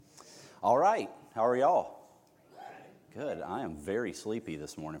All right, how are y'all? Good. I am very sleepy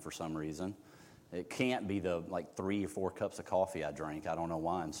this morning for some reason. It can't be the 3 or 4 cups of coffee I drank. I don't know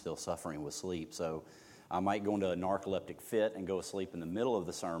why I'm still suffering with sleep. So I might go into a narcoleptic fit and go to sleep in the middle of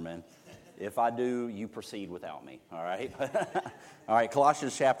the sermon. If I do, you proceed without me, all right? All right,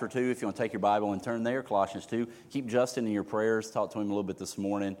 Colossians chapter 2, if you want to take your Bible and turn there, Colossians 2. Keep Justin in your prayers. Talked to him a little bit this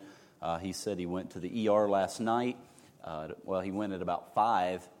morning. He said he went to the ER last night. He went at about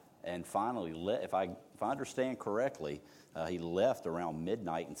 5 and finally, if I understand correctly, he left around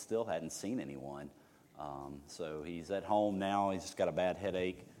midnight and still hadn't seen anyone. So he's at home now. He's just got a bad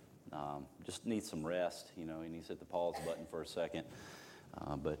headache. Just needs some rest. He needs to hit the pause button for a second.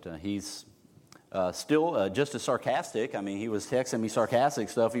 But he's still just as sarcastic. I mean, he was texting me sarcastic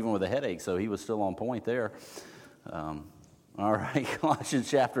stuff even with a headache, so he was still on point there. All right, Colossians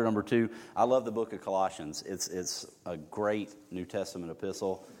chapter number 2. I love the book of Colossians. It's a great New Testament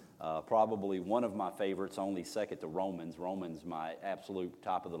epistle. Probably one of my favorites, only second to Romans. Romans, my absolute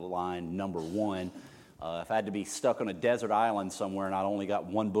top of the line, number 1. If I had to be stuck on a desert island somewhere and I'd only got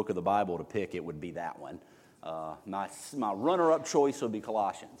one book of the Bible to pick, it would be that one. My runner-up choice would be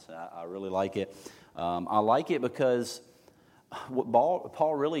Colossians. I really like it. I like it because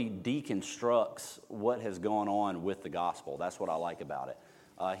Paul really deconstructs what has gone on with the gospel. That's what I like about it.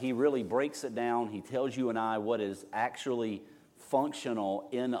 He really breaks it down. He tells you and I what is actually functional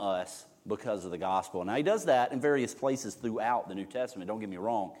in us because of the gospel. Now, he does that in various places throughout the New Testament, don't get me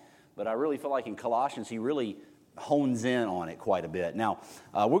wrong, but I really feel like in Colossians, he really hones in on it quite a bit. Now,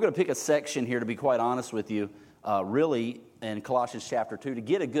 we're going to pick a section here, to be quite honest with you, really in Colossians chapter 2. To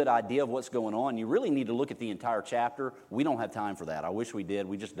get a good idea of what's going on, you really need to look at the entire chapter. We don't have time for that. I wish we did.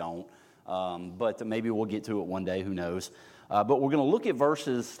 We just don't. But maybe we'll get to it one day. Who knows? But we're going to look at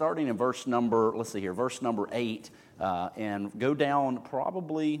verses starting in verse number 8, and go down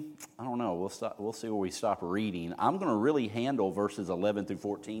probably, I don't know, we'll see where we stop reading. I'm going to really handle verses 11 through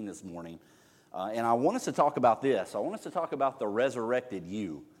 14 this morning. And I want us to talk about this. I want us to talk about the resurrected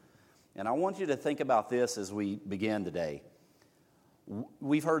you. And I want you to think about this as we begin today.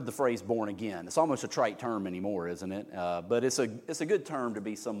 We've heard the phrase born again. It's almost a trite term anymore, isn't it? But it's a good term to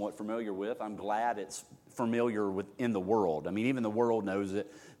be somewhat familiar with. I'm glad it's familiar in the world. I mean, even the world knows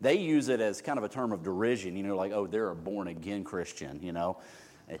it. They use it as kind of a term of derision, like, oh, they're a born-again Christian,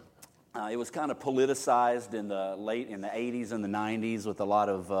 It was kind of politicized in the 80s and the 90s with a lot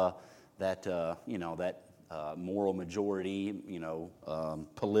of that moral majority,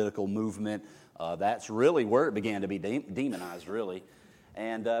 political movement. That's really where it began to be demonized, really.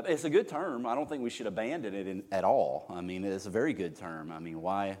 And it's a good term. I don't think we should abandon it at all. I mean, it's a very good term. I mean,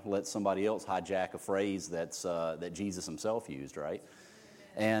 why let somebody else hijack a phrase that Jesus himself used, right?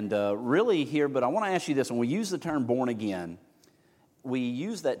 And really here, but I want to ask you this. When we use the term born again, we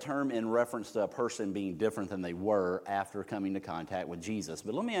use that term in reference to a person being different than they were after coming to contact with Jesus.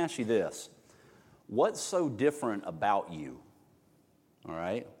 But let me ask you this. What's so different about you? All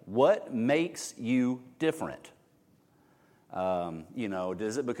right? What makes you different?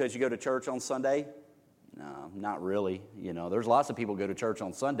 Is it because you go to church on Sunday? No, not really. There's lots of people who go to church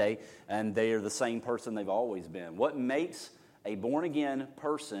on Sunday, and they are the same person they've always been. What makes a born-again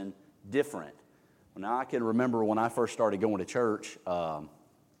person different? Well, now, I can remember when I first started going to church,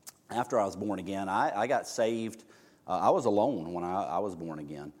 after I was born again, I got saved. I was alone when I was born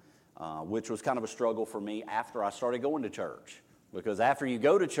again, which was kind of a struggle for me after I started going to church. Because after you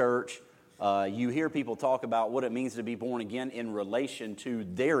go to church, you hear people talk about what it means to be born again in relation to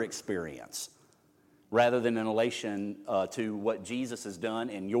their experience, rather than in relation to what Jesus has done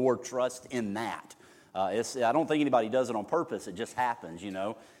and your trust in that. I don't think anybody does it on purpose. It just happens,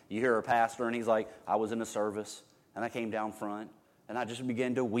 You hear a pastor and he's like, I was in a service and I came down front and I just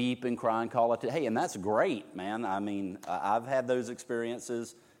began to weep and cry and call it. Hey, and that's great, man. I mean, I've had those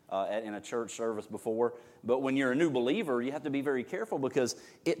experiences in a church service before. But when you're a new believer, you have to be very careful because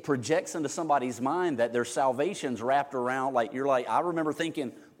it projects into somebody's mind that their salvation's wrapped around, I remember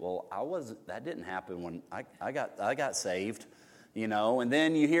thinking, well, that didn't happen when I got saved, and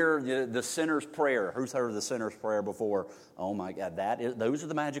then you hear the sinner's prayer. Who's heard of the sinner's prayer before? Oh my God, those are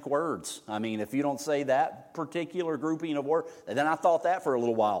the magic words. I mean, if you don't say that particular grouping of words, then I thought that for a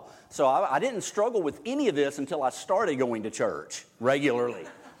little while. So I didn't struggle with any of this until I started going to church regularly.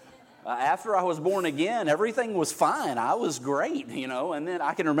 After I was born again, everything was fine. I was great, And then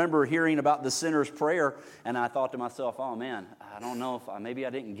I can remember hearing about the sinner's prayer, and I thought to myself, oh, man, I don't know if maybe I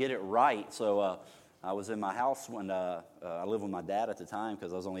didn't get it right. So I was in my house when I lived with my dad at the time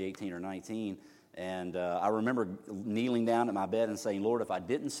because I was only 18 or 19. And I remember kneeling down at my bed and saying, Lord, if I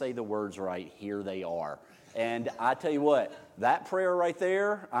didn't say the words right, here they are. And I tell you what, that prayer right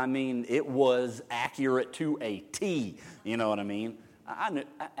there, I mean, it was accurate to a T. You know what I mean? I knew,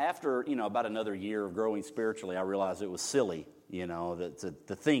 after, about another year of growing spiritually, I realized it was silly, to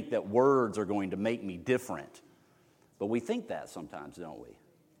think that words are going to make me different. But we think that sometimes, don't we?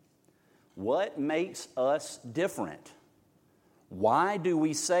 What makes us different? Why do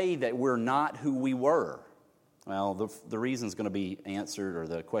we say that we're not who we were? Well, the reason's going to be answered, or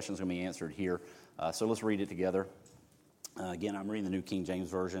the question's going to be answered here. So let's read it together. Again, I'm reading the New King James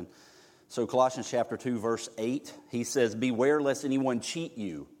Version. So Colossians chapter 2, verse 8, he says, "Beware lest anyone cheat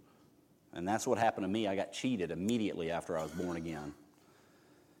you." And that's what happened to me. I got cheated immediately after I was born again.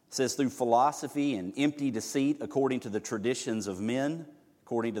 It says, "Through philosophy and empty deceit, according to the traditions of men,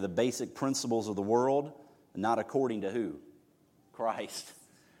 according to the basic principles of the world, and not according to" who? Christ.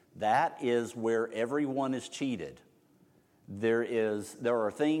 That is where everyone is cheated. There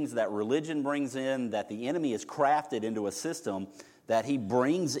are things that religion brings in that the enemy has crafted into a system that he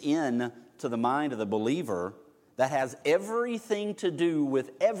brings in to the mind of the believer that has everything to do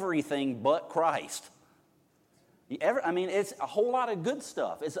with everything but Christ. It's a whole lot of good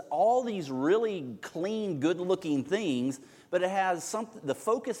stuff. It's all these really clean, good-looking things, but it has something. The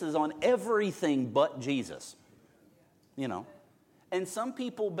focus is on everything but Jesus. And some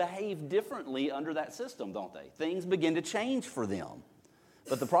people behave differently under that system, don't they? Things begin to change for them.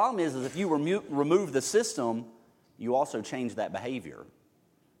 But the problem is if you remove the system, you also change that behavior.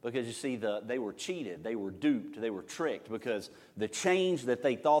 Because you see, they were cheated, they were duped, they were tricked, because the change that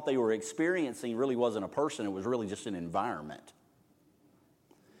they thought they were experiencing really wasn't a person, it was really just an environment.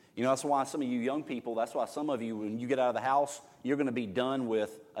 That's why some of you young people, that's why some of you, when you get out of the house, you're going to be done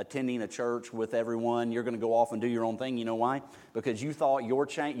with attending a church with everyone. You're going to go off and do your own thing. You know why? Because you thought your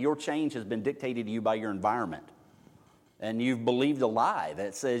change has been dictated to you by your environment. And you've believed a lie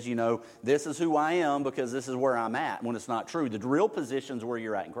that says, this is who I am because this is where I'm at, when it's not true. The real position's where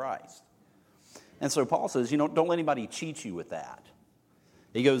you're at in Christ. And so Paul says, don't let anybody cheat you with that.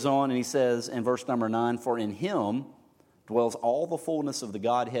 He goes on and he says in verse number 9, "For in him dwells all the fullness of the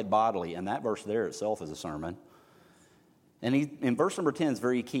Godhead bodily." And that verse there itself is a sermon. And in verse number 10 is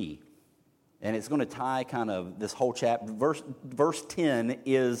very key. And it's going to tie kind of this whole chapter. Verse 10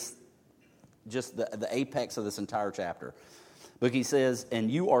 is just the apex of this entire chapter. But he says, "And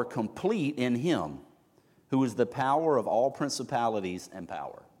you are complete in him, who is the power of all principalities and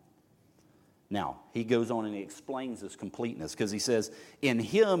power." Now, he goes on and he explains this completeness, because he says, "In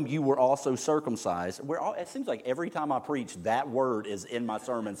him you were also circumcised." It seems like every time I preach, that word is in my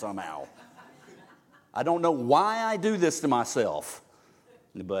sermon somehow. I don't know why I do this to myself,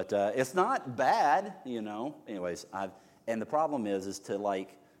 but it's not bad, Anyways, and the problem is to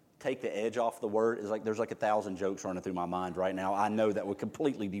take the edge off the word. It's like there's 1,000 jokes running through my mind right now. I know that would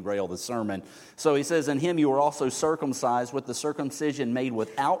completely derail the sermon. So he says, "In him you were also circumcised with the circumcision made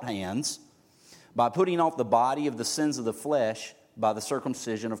without hands, by putting off the body of the sins of the flesh by the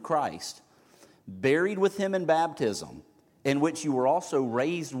circumcision of Christ, buried with him in baptism, in which you were also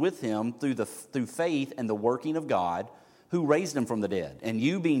raised with him through faith and the working of God, who raised him from the dead. And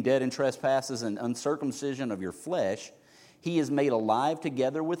you, being dead in trespasses and uncircumcision of your flesh, he is made alive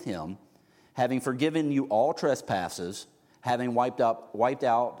together with him, having forgiven you all trespasses, having wiped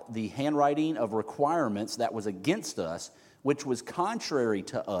out the handwriting of requirements that was against us, which was contrary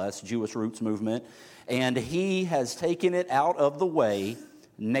to us," Jewish roots movement, "and he has taken it out of the way,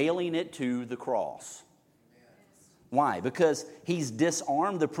 nailing it to the cross." Why? Because he's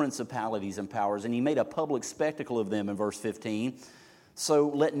disarmed the principalities and powers, and he made a public spectacle of them in verse 15. "So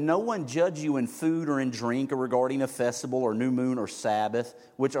let no one judge you in food or in drink or regarding a festival or new moon or Sabbath,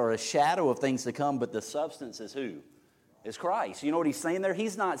 which are a shadow of things to come, but the substance is" who? Is Christ. You know what he's saying there?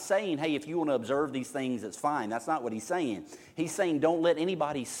 He's not saying, hey, if you want to observe these things, it's fine. That's not what he's saying. He's saying don't let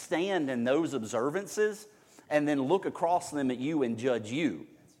anybody stand in those observances and then look across them at you and judge you.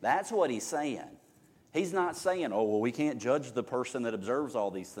 That's what he's saying. He's not saying, we can't judge the person that observes all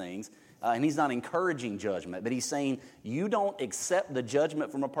these things. And he's not encouraging judgment. But he's saying you don't accept the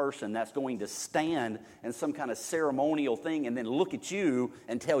judgment from a person that's going to stand in some kind of ceremonial thing and then look at you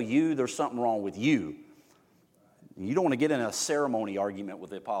and tell you there's something wrong with you. You don't want to get in a ceremony argument with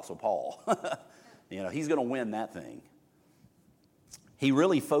the Apostle Paul. He's going to win that thing. He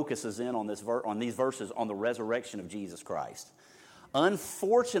really focuses in on these verses on the resurrection of Jesus Christ.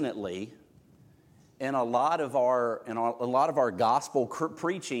 Unfortunately, in a lot of our gospel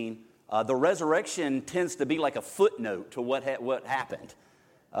preaching, the resurrection tends to be like a footnote to what happened.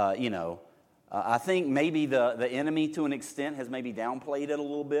 I think maybe the enemy, to an extent, has maybe downplayed it a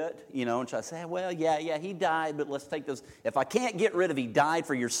little bit, and try to say, well, yeah, he died, but let's take this. If I can't get rid of he died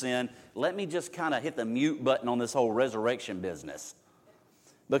for your sin, let me just kind of hit the mute button on this whole resurrection business.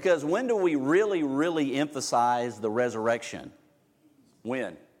 Because when do we really, really emphasize the resurrection?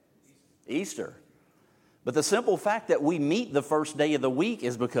 When? Easter. But the simple fact that we meet the first day of the week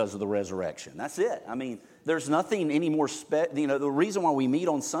is because of the resurrection. That's it. I mean, there's nothing any more the reason why we meet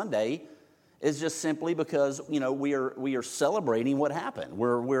on Sunday is just simply because, we are celebrating what happened.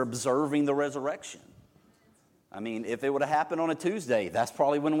 We're observing the resurrection. I mean, if it would have happened on a Tuesday, that's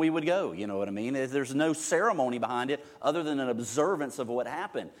probably when we would go, you know what I mean? There's no ceremony behind it other than an observance of what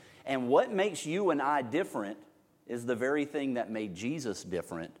happened. And what makes you and I different is the very thing that made Jesus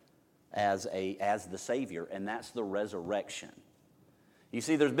different as the Savior, and that's the resurrection. You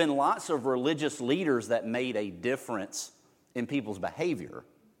see, there's been lots of religious leaders that made a difference in people's behavior,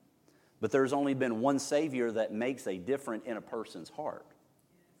 but there's only been one Savior that makes a difference in a person's heart,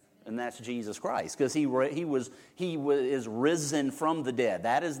 and that's Jesus Christ, because he is risen from the dead.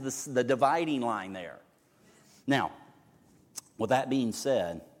 That is the dividing line there. Now, with that being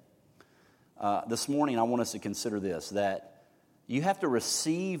said, this morning I want us to consider this, that you have to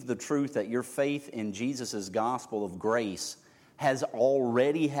receive the truth that your faith in Jesus' gospel of grace has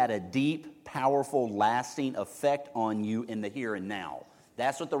already had a deep, powerful, lasting effect on you in the here and now.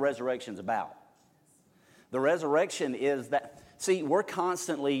 That's what the resurrection's about. The resurrection is that, see, we're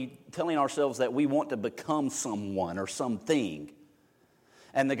constantly telling ourselves that we want to become someone or something.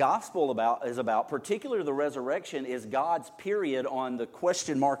 And the gospel is about, particularly the resurrection, is God's period on the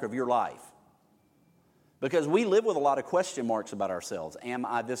question mark of your life. Because we live with a lot of question marks about ourselves. Am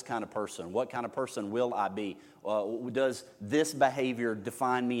I this kind of person? What kind of person will I be? Does this behavior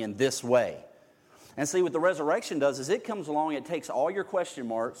define me in this way? And see, what the resurrection does is it comes along, it takes all your question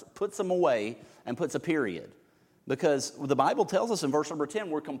marks, puts them away, and puts a period. Because the Bible tells us in verse number 10,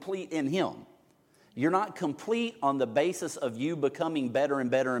 we're complete in Him. You're not complete on the basis of you becoming better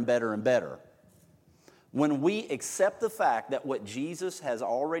and better and better and better. When we accept the fact that what Jesus has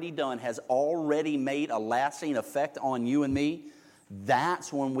already done has already made a lasting effect on you and me,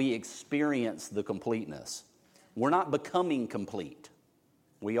 that's when we experience the completeness. We're not becoming complete.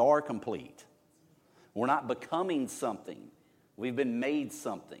 We are complete. We're not becoming something. We've been made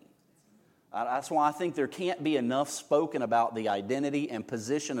something. That's why I think there can't be enough spoken about the identity and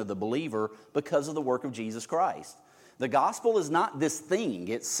position of the believer because of the work of Jesus Christ. The gospel is not this thing,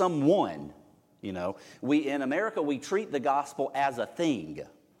 it's someone. In America, we treat the gospel as a thing,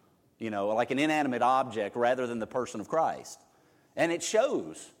 like an inanimate object rather than the person of Christ. And it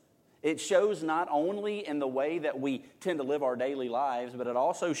shows. It shows not only in the way that we tend to live our daily lives, but it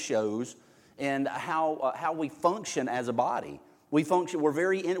also shows in how we function as a body. We tend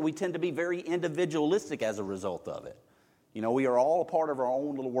to be very individualistic as a result of it. We are all a part of our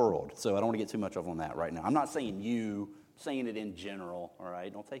own little world. So I don't want to get too much on that right now. I'm not saying you, I'm saying it in general, all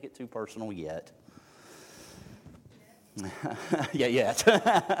right? Don't take it too personal yet. Yet.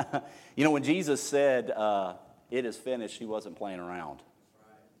 When Jesus said, it is finished, He wasn't playing around,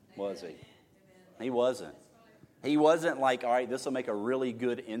 was He? He wasn't. He wasn't like, all right, this will make a really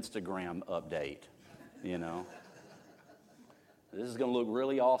good Instagram update, This is going to look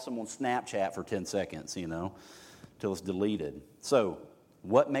really awesome on Snapchat for 10 seconds, till it's deleted. So,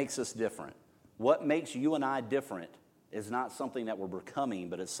 what makes us different? What makes you and I different is not something that we're becoming,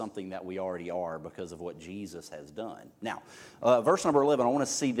 but it's something that we already are because of what Jesus has done. Now, verse number 11, I want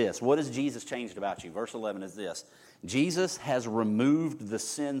to see this. What has Jesus changed about you? Verse 11 is this. Jesus has removed the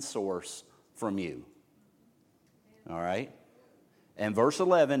sin source from you. All right? And verse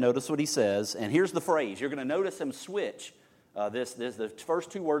 11, notice what he says. And here's the phrase. You're going to notice him switch. The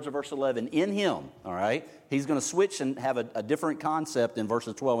first two words of verse 11, in Him, all right? He's going to switch and have a different concept in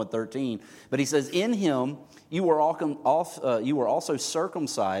verses 12 and 13. But he says, in Him you were also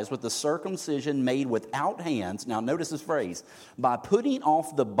circumcised with the circumcision made without hands. Now notice this phrase, by putting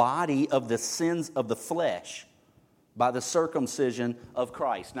off the body of the sins of the flesh by the circumcision of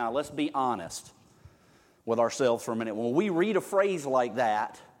Christ. Now let's be honest with ourselves for a minute. When we read a phrase like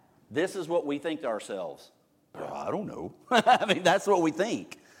that, this is what we think to ourselves. I don't know. That's what we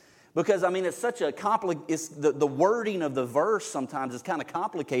think. Because, it's such a the wording of the verse sometimes is kind of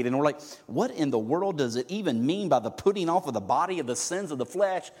complicated. And we're like, what in the world does it even mean by the putting off of the body of the sins of the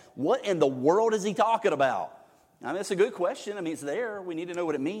flesh? What in the world is he talking about? It's a good question. It's there. We need to know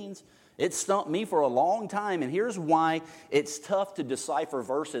what it means. It stumped me for a long time. And here's why it's tough to decipher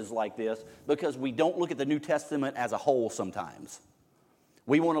verses like this. Because we don't look at the New Testament as a whole sometimes.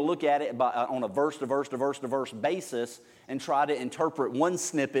 We want to look at it on a verse-to-verse-to-verse-to-verse basis and try to interpret one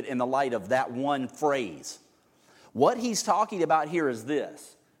snippet in the light of that one phrase. What he's talking about here is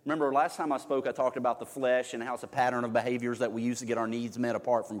this. Remember, last time I spoke, I talked about the flesh and how it's a pattern of behaviors that we use to get our needs met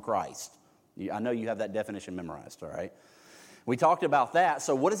apart from Christ. I know you have that definition memorized, all right? We talked about that.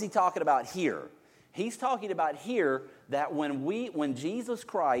 So what is he talking about here? He's talking about here that when Jesus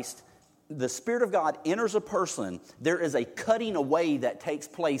Christ, the Spirit of God, enters a person, there is a cutting away that takes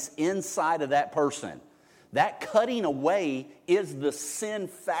place inside of that person. That cutting away is the sin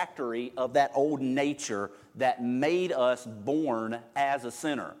factory of that old nature that made us born as a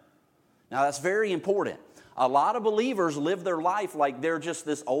sinner. Now, that's very important. A lot of believers live their life like they're just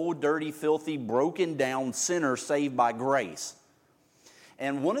this old, dirty, filthy, broken down sinner saved by grace.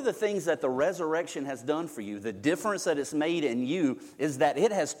 And one of the things that the resurrection has done for you, the difference that it's made in you, is that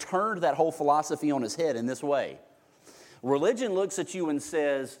it has turned that whole philosophy on its head in this way. Religion looks at you and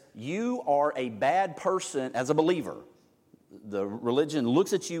says, you are a bad person as a believer. The religion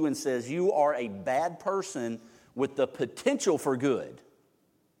looks at you and says, you are a bad person with the potential for good.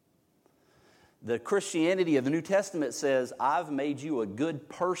 The Christianity of the New Testament says, I've made you a good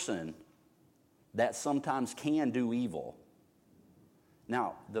person that sometimes can do evil.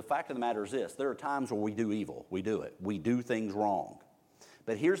 Now, the fact of the matter is this. There are times where we do evil. We do it. We do things wrong.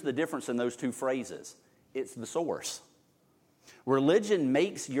 But here's the difference in those two phrases. It's the source. Religion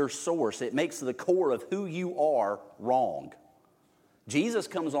makes your source. It makes the core of who you are wrong. Jesus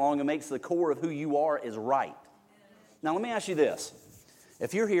comes along and makes the core of who you are is right. Now, let me ask you this.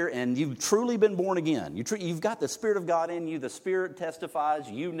 If you're here and you've truly been born again, you've got the Spirit of God in you, the Spirit testifies,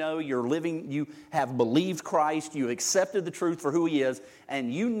 you know you're living, you have believed Christ, you accepted the truth for who He is,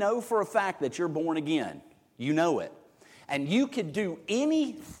 and you know for a fact that you're born again. You know it. And you could do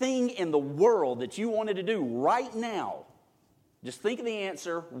anything in the world that you wanted to do right now. Just think of the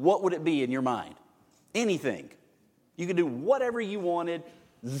answer. What would it be in your mind? Anything. You could do whatever you wanted,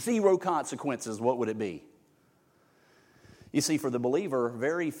 zero consequences. What would it be? You see, for the believer,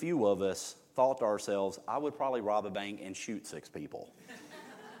 very few of us thought to ourselves, I would probably rob a bank and shoot 6 people.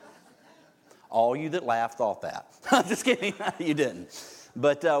 All you that laughed thought that. Just kidding. You didn't.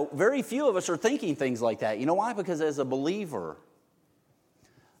 But very few of us are thinking things like that. You know why? Because as a believer,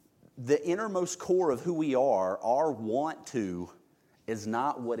 the innermost core of who we are, our want to, is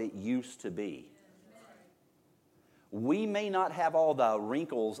not what it used to be. We may not have all the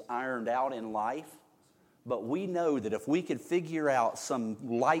wrinkles ironed out in life, but we know that if we could figure out some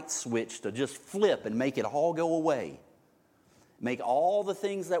light switch to just flip and make it all go away, make all the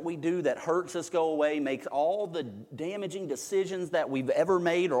things that we do that hurts us go away, make all the damaging decisions that we've ever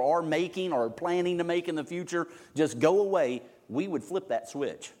made or are making or planning to make in the future just go away, we would flip that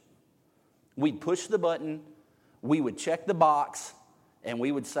switch. We'd push the button, we would check the box, and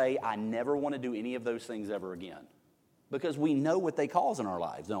we would say, I never want to do any of those things ever again. Because we know what they cause in our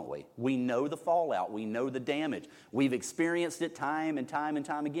lives, don't we? We know the fallout. We know the damage. We've experienced it time and time and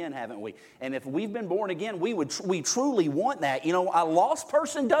time again, haven't we? And if we've been born again, we truly want that. You know, a lost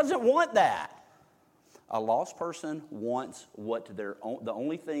person doesn't want that. A lost person wants the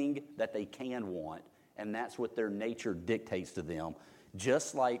only thing that they can want, and that's what their nature dictates to them,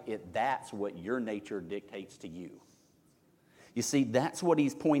 just like that's what your nature dictates to you. You see, that's what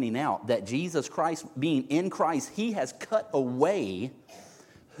he's pointing out, that Jesus Christ, being in Christ, He has cut away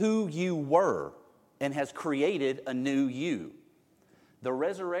who you were and has created a new you. The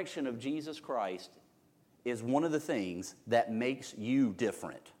resurrection of Jesus Christ is one of the things that makes you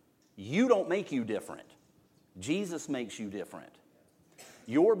different. You don't make you different. Jesus makes you different.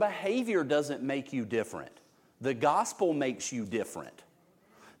 Your behavior doesn't make you different. The gospel makes you different.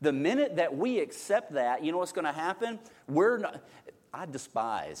 The minute that we accept that, you know what's going to happen? I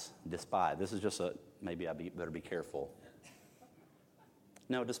despise. This is just maybe I better be careful.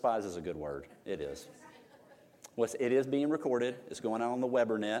 No, despise is a good word. It is. It is being recorded. It's going out on the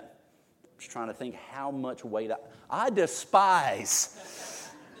Webernet. I'm just trying to think how much weight I despise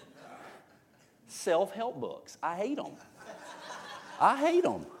self-help books. I hate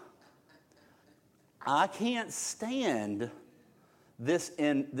them. I can't stand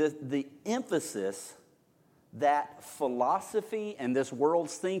the emphasis that philosophy and this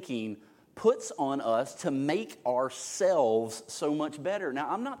world's thinking puts on us to make ourselves so much better. Now,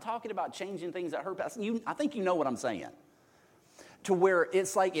 I'm not talking about changing things that hurt. I think you know what I'm saying. To where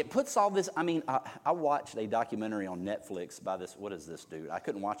it's like it puts all this, I watched a documentary on Netflix by what is this dude? I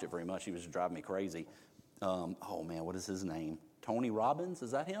couldn't watch it very much. He was driving me crazy. What is his name? Tony Robbins,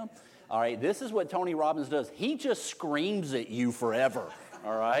 is that him? All right, this is what Tony Robbins does. He just screams at you forever,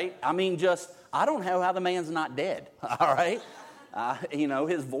 all right? I don't know how the man's not dead, all right?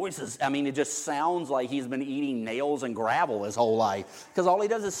 His voice is, it just sounds like he's been eating nails and gravel his whole life. Because all he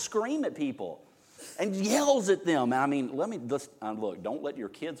does is scream at people and yells at them. Look, don't let your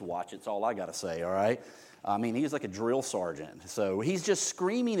kids watch. It's all I got to say, all right? He's like a drill sergeant. So he's just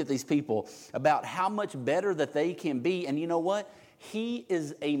screaming at these people about how much better that they can be. And you know what? He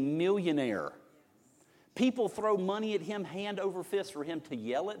is a millionaire. People throw money at him hand over fist for him to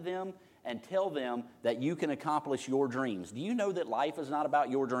yell at them and tell them that you can accomplish your dreams. Do you know that life is not about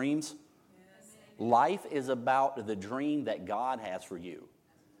your dreams? Yes. Life is about the dream that God has for you.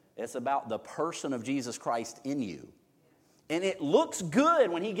 It's about the person of Jesus Christ in you. And it looks good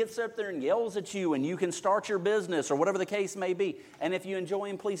when he gets up there and yells at you and you can start your business or whatever the case may be. And if you enjoy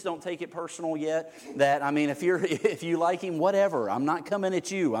him, please don't take it personal yet. If you like him, whatever. I'm not coming at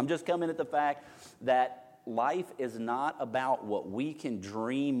you. I'm just coming at the fact that life is not about what we can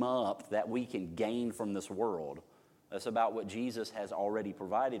dream up that we can gain from this world. It's about what Jesus has already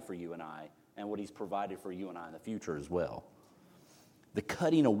provided for you and I, and what he's provided for you and I in the future as well. The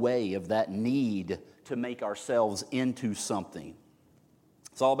cutting away of that need to make ourselves into something.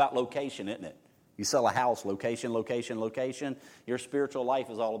 It's all about location, isn't it? You sell a house, location, location, location. Your spiritual life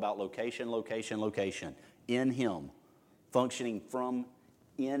is all about location, location, location. In him, functioning from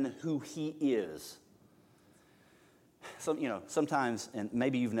in who he is. Sometimes, and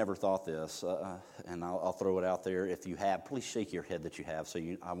maybe you've never thought this, and I'll throw it out there. If you have, please shake your head that you have, so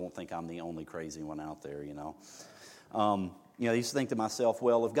I won't think I'm the only crazy one out there. I used to think to myself,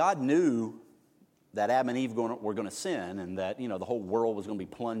 well, if God knew that Adam and Eve were going to sin, and that the whole world was going to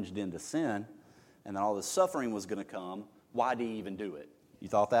be plunged into sin, and that all this suffering was going to come, why did he even do it? You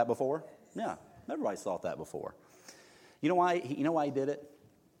thought that before? Yeah, everybody's thought that before. You know why he did it?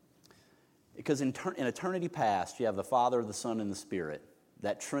 Because in eternity past, you have the Father, the Son, and the Spirit,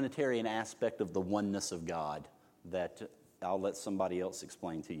 that Trinitarian aspect of the oneness of God that I'll let somebody else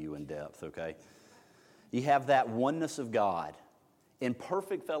explain to you in depth, okay? You have that oneness of God in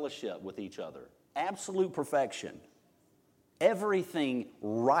perfect fellowship with each other, absolute perfection, everything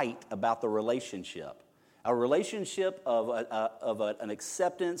right about the relationship, a relationship of an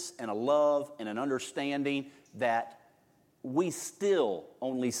acceptance and a love and an understanding that we still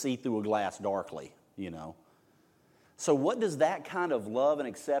only see through a glass darkly, So what does that kind of love and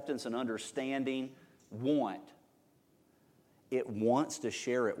acceptance and understanding want? It wants to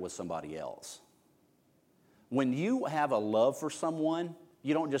share it with somebody else. When you have a love for someone,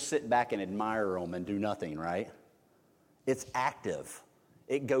 you don't just sit back and admire them and do nothing, right? It's active.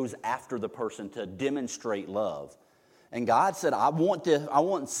 It goes after the person to demonstrate love. And God said, I want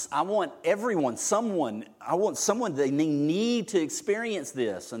everyone, someone, they need to experience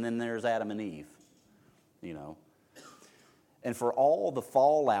this. And then there's Adam and Eve, And for all the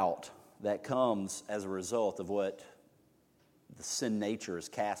fallout that comes as a result of what the sin nature is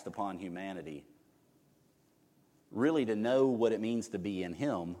cast upon humanity, really to know what it means to be in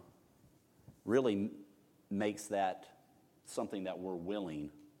him really makes that something that we're willing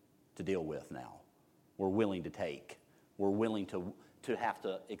to deal with now. We're willing to take. We're willing to have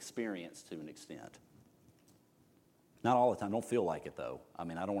to experience to an extent. Not all the time. Don't feel like it, though. I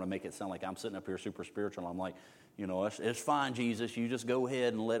don't want to make it sound like I'm sitting up here super spiritual. I'm like, it's fine, Jesus. You just go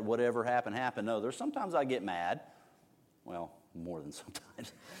ahead and let whatever happen, happen. No, there's sometimes I get mad. Well, more than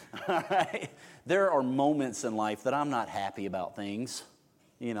sometimes. All right? There are moments in life that I'm not happy about things.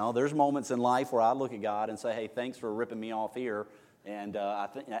 There's moments in life where I look at God and say, hey, thanks for ripping me off here. And I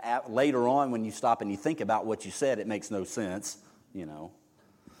think later on, when you stop and you think about what you said, it makes no sense,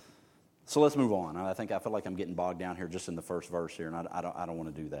 So let's move on. I feel like I'm getting bogged down here just in the first verse here, and I don't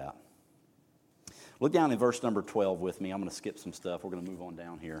want to do that. Look down in verse number 12 with me. I'm going to skip some stuff. We're going to move on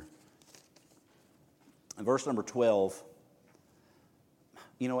down here. In verse number 12,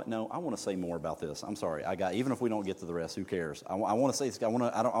 you know what? No, I want to say more about this. I'm sorry. Even if we don't get to the rest, who cares? I want to say this. I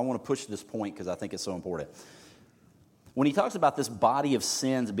want to push this point because I think it's so important. When he talks about this body of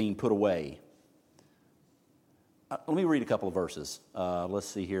sins being put away, let me read a couple of verses. Let's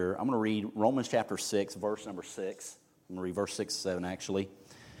see here. I'm going to read Romans chapter 6, verse number 6. I'm going to read verse 6 and 7, actually.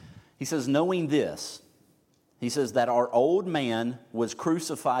 He says, knowing this, he says that our old man was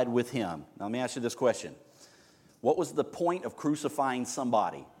crucified with him. Now, let me ask you this question. What was the point of crucifying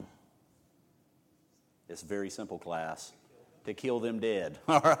somebody? It's very simple, class. To kill them dead.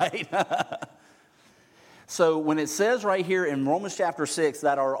 All right? So when it says right here in Romans chapter 6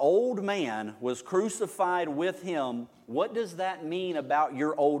 that our old man was crucified with him, what does that mean about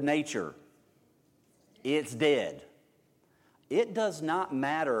your old nature? It's dead. It does not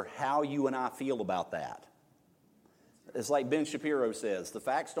matter how you and I feel about that. It's like Ben Shapiro says, the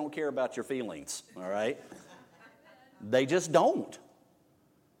facts don't care about your feelings, all right? They just don't.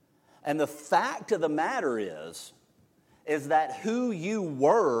 And the fact of the matter is that who you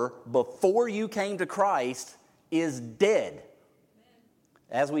were before you came to Christ is dead.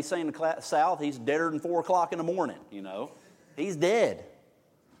 As we say in the South, he's deader than 4 o'clock in the morning, you know. He's dead.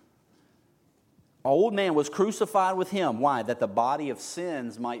 Old man was crucified with him. Why? That the body of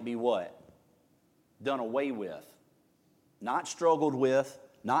sins might be what? Done away with. Not struggled with,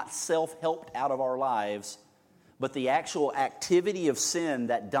 not self-helped out of our lives, but the actual activity of sin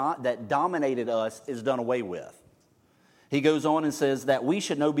that dominated us is done away with. He goes on and says that we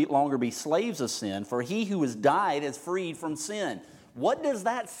should no longer be slaves of sin, for he who has died is freed from sin. What does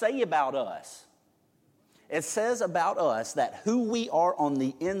that say about us? It says about us that who we are on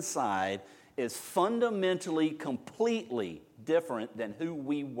the inside is fundamentally, completely different than who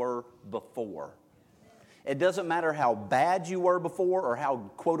we were before. It doesn't matter how bad you were before or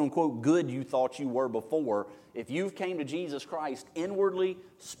how quote-unquote good you thought you were before. If you've came to Jesus Christ inwardly,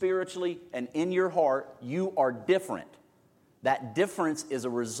 spiritually, and in your heart, you are different. That difference is a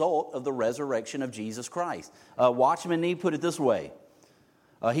result of the resurrection of Jesus Christ. Watchman Nee put it this way.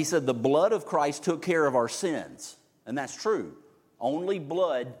 He said, the blood of Christ took care of our sins. And that's true. Only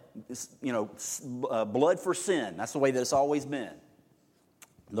blood, blood for sin. That's the way that it's always been.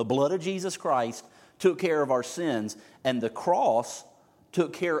 The blood of Jesus Christ took care of our sins, and the cross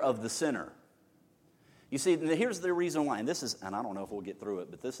took care of the sinner. You see, here's the reason why, and I don't know if we'll get through it,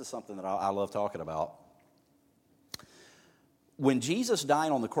 but this is something that I love talking about. When Jesus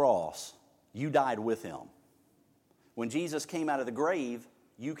died on the cross, you died with him. When Jesus came out of the grave,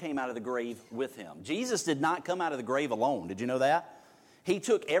 you came out of the grave with him. Jesus did not come out of the grave alone. Did you know that? He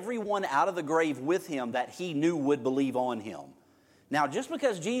took everyone out of the grave with him that he knew would believe on him. Now, just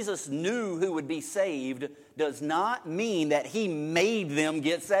because Jesus knew who would be saved does not mean that he made them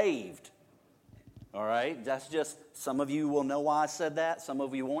get saved. All right? That's just, some of you will know why I said that, some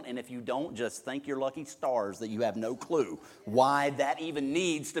of you won't, and if you don't, just thank your lucky stars that you have no clue why that even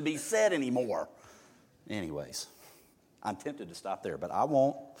needs to be said anymore. Anyways, I'm tempted to stop there, but I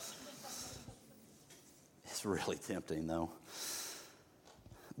won't. It's really tempting, though.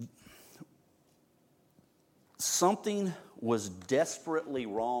 Something was desperately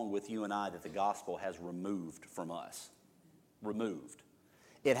wrong with you and I that the gospel has removed from us. Removed.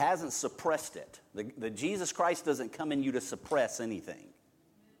 It hasn't suppressed it. The Jesus Christ doesn't come in you to suppress anything.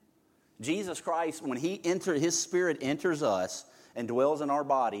 Jesus Christ, when his Spirit enters us and dwells in our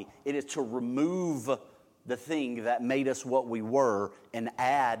body, it is to remove the thing that made us what we were and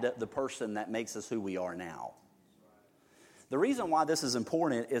add the person that makes us who we are now. The reason why this is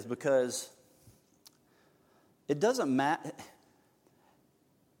important is because it doesn't matter.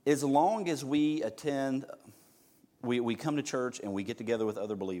 As long as we attend, we come to church and we get together with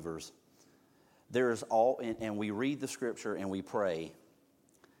other believers, and we read the Scripture and we pray,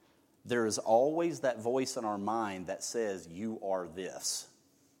 there is always that voice in our mind that says, you are this.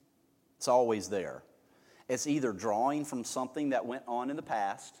 It's always there. It's either drawing from something that went on in the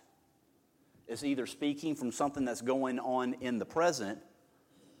past, it's either speaking from something that's going on in the present,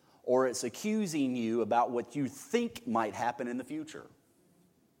 or it's accusing you about what you think might happen in the future.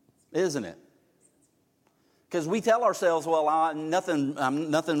 Isn't it? Because we tell ourselves, well,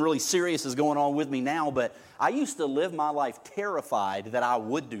 nothing really serious is going on with me now, but I used to live my life terrified that I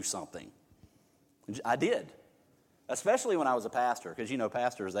would do something. I did. Especially when I was a pastor, because,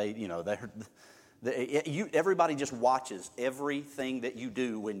 pastors, everybody just watches everything that you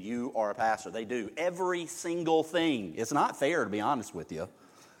do when you are a pastor. They do every single thing. It's not fair, to be honest with you.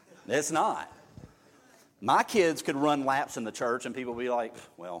 It's not. My kids could run laps in the church and people would be like,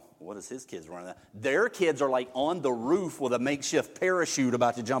 well, what is his kids running? Their kids are like on the roof with a makeshift parachute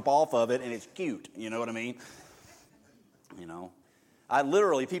about to jump off of it, and it's cute. You know what I mean?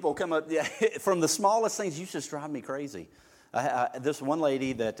 People come up, from the smallest things, you just drive me crazy. This one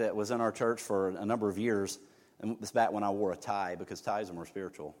lady that was in our church for a number of years, and it's back when I wore a tie, because ties are more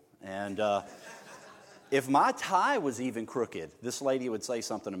spiritual. And if my tie was even crooked, this lady would say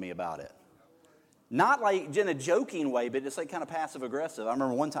something to me about it. Not like in a joking way, but it's like kind of passive-aggressive. I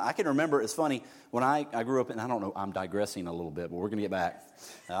remember one time, I can remember, it's funny, when I grew up, and I don't know, I'm digressing a little bit, but we're going to get back.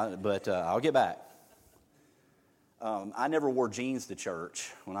 I'll get back. I never wore jeans to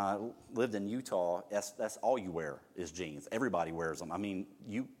church. When I lived in Utah, that's all you wear is jeans. Everybody wears them. I mean,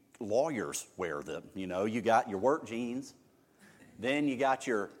 lawyers wear them. You got your work jeans, then you got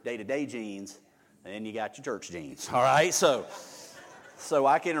your day-to-day jeans, and then you got your church jeans. All right? So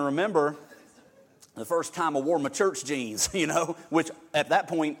I can remember The first time I wore my church jeans, which at that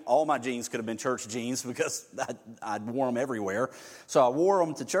point, all my jeans could have been church jeans because I'd wore them everywhere. So I wore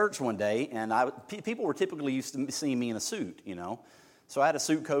them to church one day, and people were typically used to seeing me in a suit, So I had a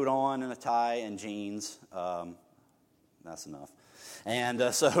suit coat on and a tie and jeans. That's enough.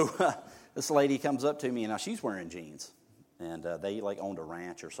 And so this lady comes up to me, and now she's wearing jeans. And they owned a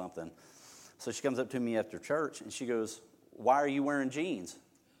ranch or something. So she comes up to me after church, and she goes, "Why are you wearing jeans?"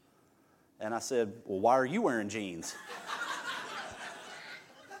 And I said, "Well, why are you wearing jeans?"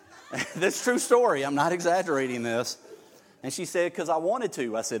 This is a true story. I'm not exaggerating this. And she said, "Because I wanted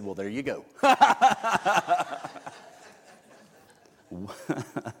to." I said, "Well, there you go."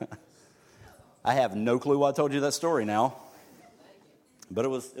 I have no clue why I told you that story now. But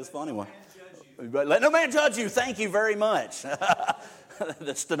it's a funny one. But let no man judge you. Thank you very much.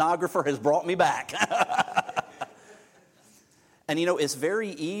 The stenographer has brought me back. And it's very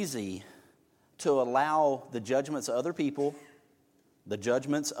easy to allow the judgments of other people, the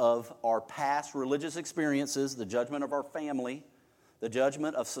judgments of our past religious experiences, the judgment of our family, the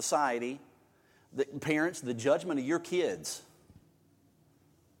judgment of society, the parents, the judgment of your kids.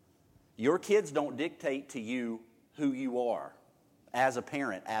 Your kids don't dictate to you who you are as a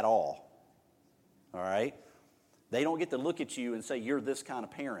parent at all. All right? They don't get to look at you and say, "You're this kind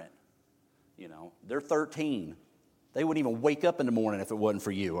of parent." They're 13. They wouldn't even wake up in the morning if it wasn't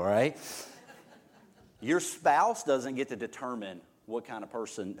for you, all right? Your spouse doesn't get to determine what kind of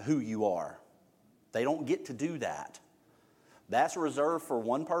person, who you are. They don't get to do that. That's reserved for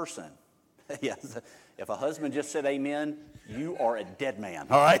one person. Yes. If a husband just said amen, you are a dead man.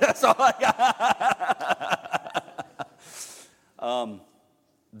 All right? That's all I got.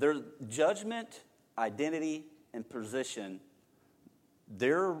 Their judgment, identity, and position,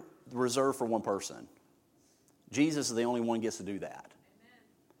 they're reserved for one person. Jesus is the only one who gets to do that.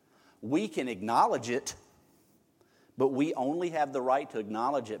 We can acknowledge it, but we only have the right to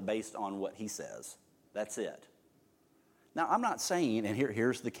acknowledge it based on what he says. That's it. Now, I'm not saying, and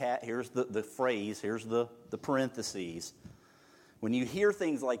here's the phrase, here's the parentheses. When you hear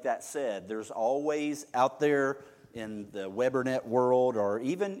things like that said, there's always out there in the Webernet world, or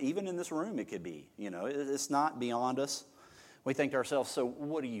even in this room it could be. It's not beyond us. We think to ourselves, so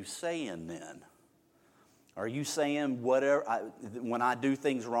what are you saying then? Are you saying whatever when I do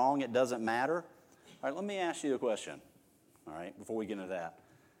things wrong, it doesn't matter? All right, let me ask you a question, all right, before we get into that.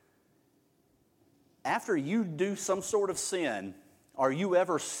 After you do some sort of sin, are you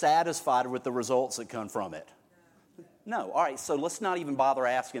ever satisfied with the results that come from it? No. All right, so let's not even bother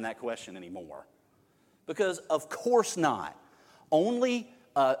asking that question anymore. Because of course not. Only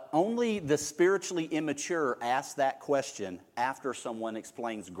the spiritually immature ask that question after someone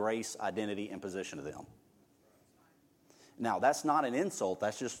explains grace, identity, and position to them. Now, that's not an insult,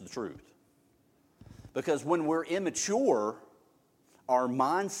 that's just the truth. Because when we're immature, our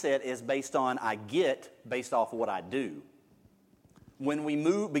mindset is based on I get based off of what I do. When we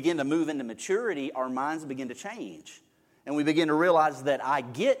begin to move into maturity, our minds begin to change. And we begin to realize that I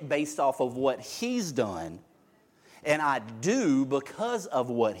get based off of what he's done, and I do because of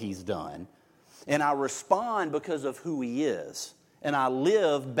what he's done, and I respond because of who he is, and I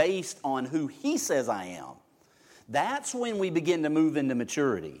live based on who he says I am. That's when we begin to move into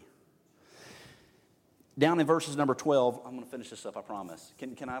maturity. Down in verses number 12, I'm going to finish this up, I promise.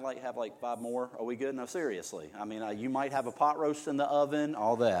 Can I have 5 more? Are we good? No, seriously. I mean, you might have a pot roast in the oven,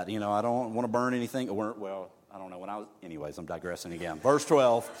 all that. I don't want to burn anything. Well, I don't know. Anyways, I'm digressing again. Verse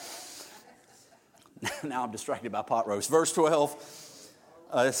 12. Now I'm distracted by pot roast. Verse 12.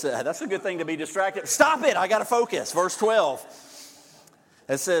 That's a good thing to be distracted. Stop it. I got to focus. Verse 12.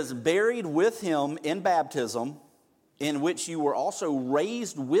 It says, buried with him in baptism, in which you were also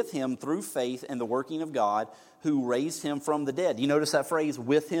raised with him through faith in the working of God, who raised him from the dead. You notice that phrase,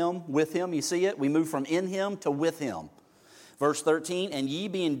 with him, you see it? We move from in him to with him. Verse 13, and ye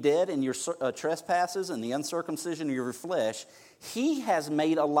being dead in your trespasses and the uncircumcision of your flesh, he has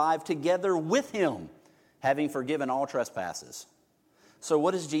made alive together with him, having forgiven all trespasses. So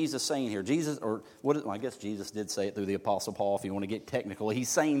what is Jesus saying here? I guess Jesus did say it through the Apostle Paul, if you want to get technical. He's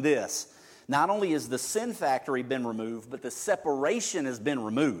saying this. Not only has the sin factory been removed, but the separation has been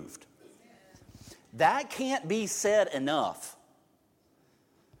removed. That can't be said enough.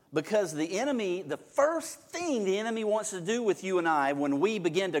 Because the enemy, the first thing the enemy wants to do with you and I, when we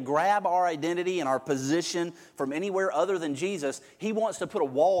begin to grab our identity and our position from anywhere other than Jesus, he wants to put a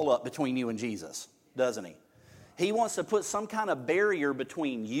wall up between you and Jesus, doesn't he? He wants to put some kind of barrier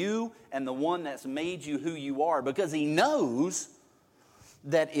between you and the one that's made you who you are, because he knows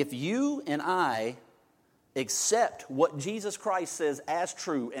that if you and I accept what Jesus Christ says as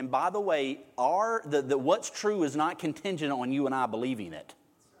true. And by the way, what's true is not contingent on you and I believing it.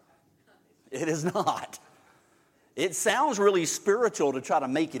 It is not. It sounds really spiritual to try to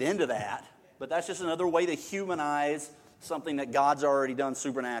make it into that, but that's just another way to humanize something that God's already done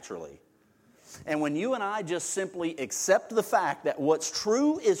supernaturally. And when you and I just simply accept the fact that what's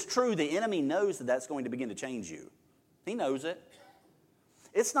true is true, the enemy knows that that's going to begin to change you. He knows it.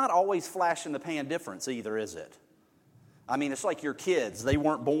 It's not always flash in the pan difference either, is it? I mean, it's like your kids. They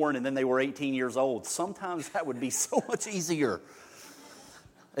weren't born and then they were 18 years old. Sometimes that would be so much easier.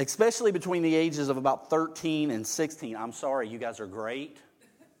 Especially between the ages of about 13 and 16. I'm sorry, you guys are great.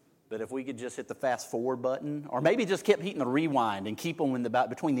 But if we could just hit the fast forward button, or maybe just keep hitting the rewind and keep them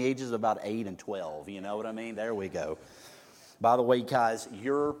between the ages of about 8 and 12. You know what I mean? There we go. By the way, guys,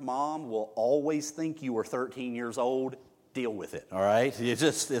 your mom will always think you were 13 years old. Deal with it, all right?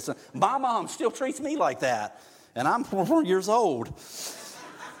 My mom still treats me like that, and I'm 4 years old.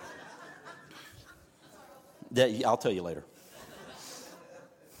 I'll tell you later.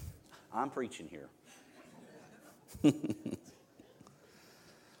 I'm preaching here.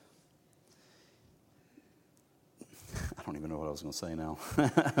 I don't even know what I was going to say now.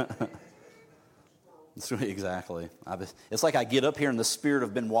 Exactly. It's like I get up here and the spirit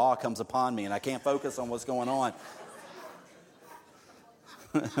of Benoit comes upon me and I can't focus on what's going on.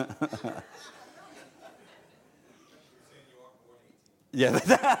 Yeah.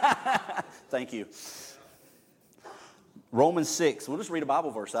 Thank you. Romans 6. We'll just read a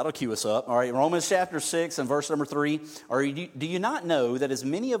Bible verse. That'll cue us up. All right, Romans chapter 6 and verse number 3. Do you not know that as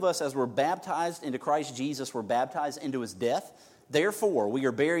many of us as were baptized into Christ Jesus were baptized into his death? Therefore, we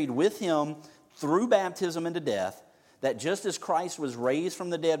are buried with him through baptism into death, that just as Christ was raised from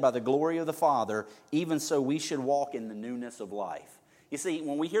the dead by the glory of the Father, even so we should walk in the newness of life. You see,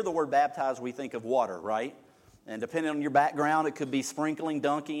 when we hear the word baptized, we think of water, right? And depending on your background, it could be sprinkling,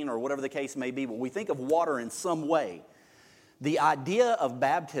 dunking, or whatever the case may be. But we think of water in some way. The idea of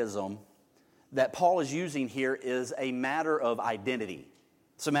baptism that Paul is using here is a matter of identity.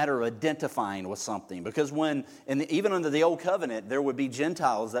 It's a matter of identifying with something. Because even under the Old Covenant, there would be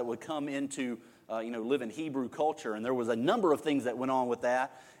Gentiles that would come into, live in Hebrew culture. And there was a number of things that went on with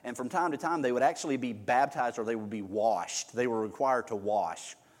that. And from time to time, they would actually be baptized or they would be washed. They were required to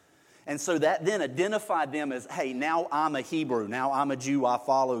wash. And so that then identified them as, hey, now I'm a Hebrew. Now I'm a Jew. I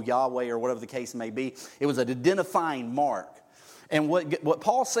follow Yahweh or whatever the case may be. It was an identifying mark. And what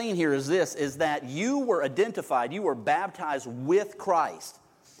Paul's saying here is this, is that you were identified, you were baptized with Christ.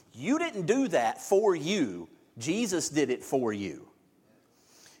 You didn't do that for you. Jesus did it for you.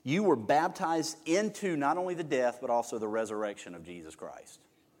 You were baptized into not only the death, but also the resurrection of Jesus Christ.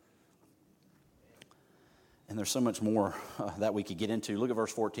 And there's so much more that we could get into. Look at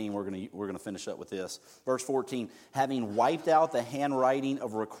verse 14. We're going to finish up with this. Verse 14, having wiped out the handwriting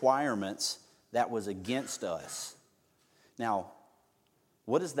of requirements that was against us. Now,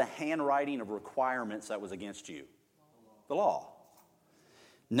 what is the handwriting of requirements that was against you? The law.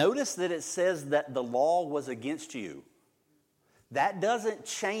 Notice that it says that the law was against you. That doesn't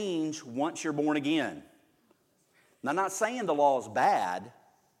change once you're born again. Now, I'm not saying the law is bad.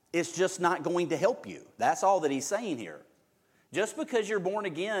 It's just not going to help you. That's all that he's saying here. Just because you're born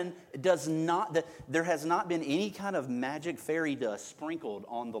again, there has not been any kind of magic fairy dust sprinkled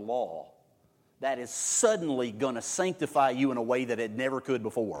on the law that is suddenly going to sanctify you in a way that it never could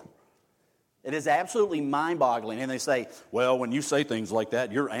before. It is absolutely mind-boggling. And they say, well, when you say things like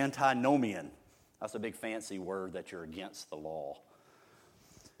that, you're antinomian. That's a big fancy word that you're against the law.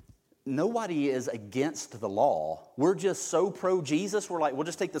 Nobody is against the law. We're just so pro-Jesus, we're like, we'll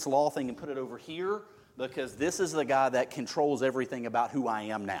just take this law thing and put it over here because this is the guy that controls everything about who I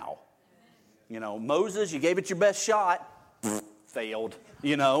am now. You know, Moses, you gave it your best shot, failed,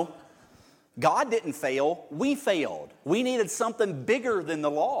 you know. God didn't fail, we failed. We needed something bigger than the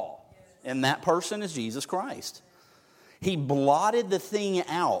law. And that person is Jesus Christ. He blotted the thing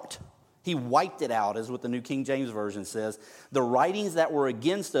out. He wiped it out, is what the New King James Version says. The writings that were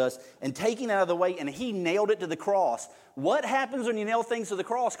against us and taking it out of the way, and he nailed it to the cross. What happens when you nail things to the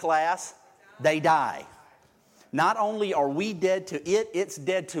cross, class? They die. Not only are we dead to it, it's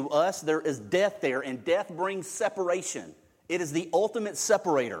dead to us. There is death there, and death brings separation. It is the ultimate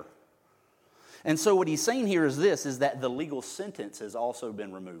separator. And so what he's saying here is this, is that the legal sentence has also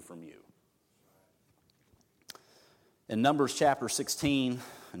been removed from you. In Numbers chapter 16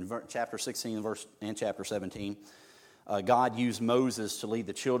 and chapter 17, God used Moses to lead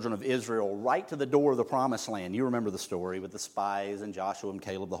the children of Israel right to the door of the promised land. You remember the story with the spies and Joshua and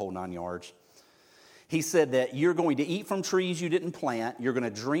Caleb, the whole 9 yards. He said that you're going to eat from trees you didn't plant. You're going to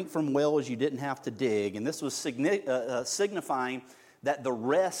drink from wells you didn't have to dig. And this was signifying that the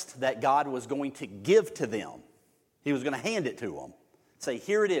rest that God was going to give to them, he was going to hand it to them. Say,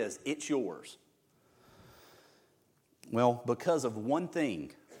 here it is. It's yours. Well, because of one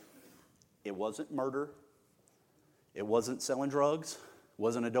thing, it wasn't murder. It wasn't selling drugs. It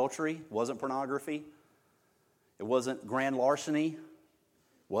wasn't adultery. It wasn't pornography. It wasn't grand larceny.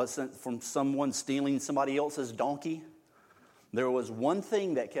 Wasn't from someone stealing somebody else's donkey. There was one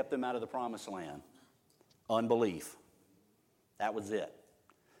thing that kept them out of the promised land. Unbelief. That was it.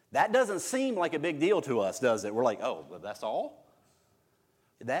 That doesn't seem like a big deal to us, does it? We're like, oh, well, that's all?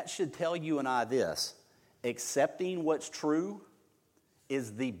 That should tell you and I this. Accepting what's true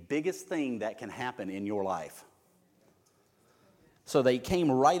is the biggest thing that can happen in your life. So they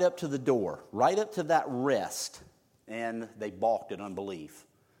came right up to the door, right up to that rest, and they balked at unbelief.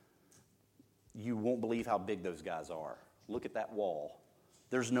 You won't believe how big those guys are. Look at that wall.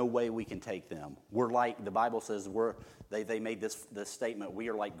 There's no way we can take them. We're like, the Bible says, they made this statement, we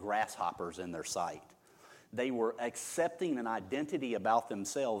are like grasshoppers in their sight. They were accepting an identity about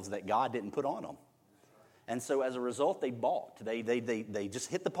themselves that God didn't put on them. And so as a result, they balked. They just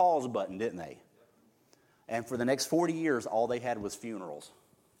hit the pause button, didn't they? And for the next 40 years, all they had was funerals.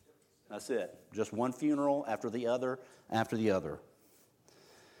 That's it. Just one funeral after the other, after the other.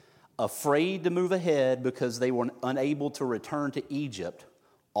 Afraid to move ahead because they were unable to return to Egypt,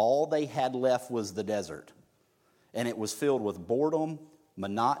 all they had left was the desert. And it was filled with boredom,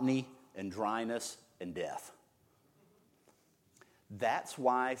 monotony, and dryness, and death. That's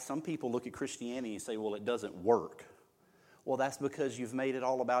why some people look at Christianity and say, well, it doesn't work. Well, that's because you've made it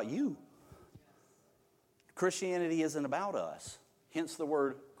all about you. Christianity isn't about us. Hence the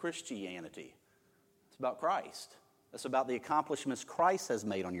word Christianity. It's about Christ. It's about the accomplishments Christ has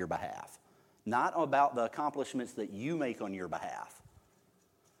made on your behalf, not about the accomplishments that you make on your behalf.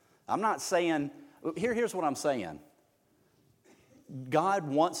 I'm not saying, here's what I'm saying. God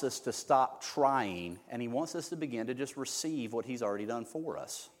wants us to stop trying, and he wants us to begin to just receive what he's already done for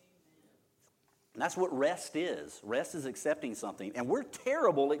us. And that's what rest is. Rest is accepting something. And we're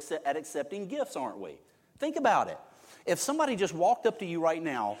terrible at accepting gifts, aren't we? Think about it. If somebody just walked up to you right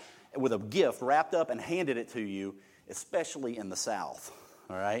now with a gift wrapped up and handed it to you, especially in the South,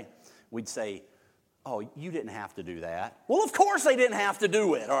 all right, we'd say, oh, you didn't have to do that. Well, of course they didn't have to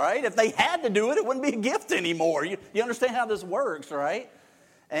do it, all right? If they had to do it, it wouldn't be a gift anymore. You understand how this works, right?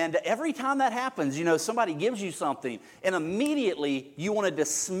 And every time that happens, somebody gives you something, and immediately you want to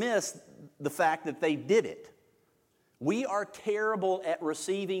dismiss the fact that they did it. We are terrible at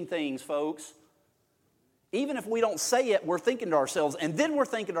receiving things, folks. Even if we don't say it, we're thinking to ourselves, and then we're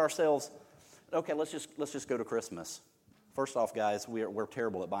thinking to ourselves, okay, let's just go to Christmas. First off, guys, we're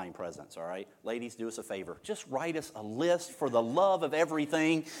terrible at buying presents, all right? Ladies, do us a favor. Just write us a list for the love of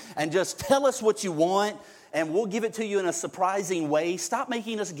everything and just tell us what you want, and we'll give it to you in a surprising way. Stop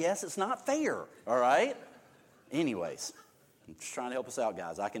making us guess. It's not fair, all right? Anyways, I'm just trying to help us out,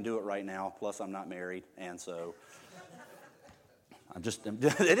 guys. I can do it right now, plus I'm not married, and so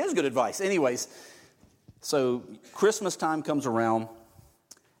it is good advice. Anyways, so Christmas time comes around,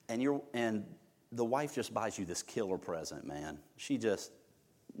 and the wife just buys you this killer present, man. She just,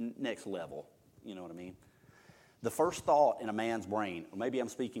 next level, you know what I mean? The first thought in a man's brain, or maybe I'm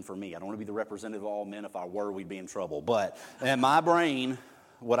speaking for me. I don't want to be the representative of all men. If I were, we'd be in trouble. But in my brain,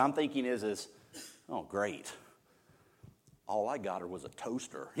 what I'm thinking is, oh, great. All I got her was a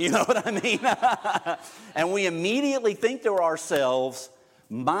toaster. You know what I mean? And we immediately think to ourselves,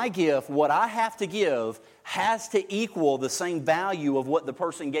 my gift, what I have to give, has to equal the same value of what the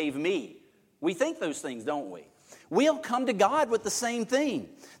person gave me. We think those things, don't we? We'll come to God with the same thing.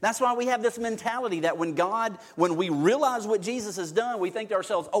 That's why we have this mentality that when we realize what Jesus has done, we think to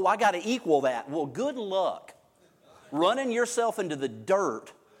ourselves, oh, I got to equal that. Well, good luck running yourself into the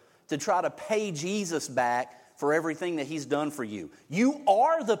dirt to try to pay Jesus back for everything that he's done for you. You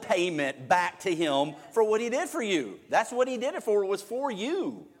are the payment back to him for what he did for you. That's what he did it for. It was for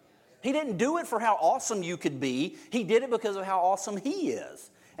you. He didn't do it for how awesome you could be. He did it because of how awesome he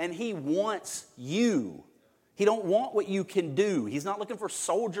is. And he wants you. He don't want what you can do. He's not looking for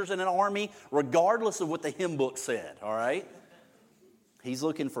soldiers in an army, regardless of what the hymn book said, all right? He's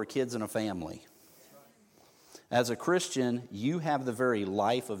looking for kids in a family. As a Christian, you have the very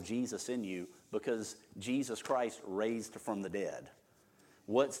life of Jesus in you because Jesus Christ raised from the dead.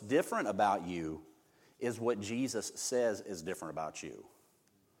 What's different about you is what Jesus says is different about you.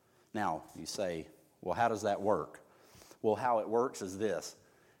 Now, you say, well, how does that work? Well, how it works is this.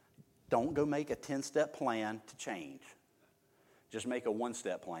 Don't go make a 10-step plan to change. Just make a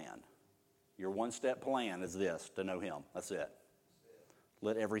one-step plan. Your one-step plan is this, to know him. That's it.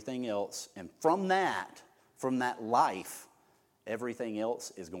 Let everything else, and from that life, everything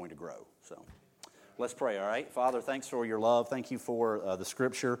else is going to grow. So let's pray, all right? Father, thanks for your love. Thank you for the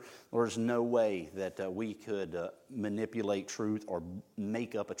Scripture. Lord, there's no way that we could manipulate truth or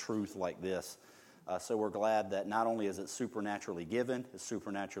make up a truth like this. So we're glad that not only is it supernaturally given, it's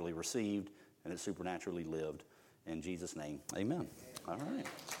supernaturally received, and it's supernaturally lived. In Jesus' name, amen. All right.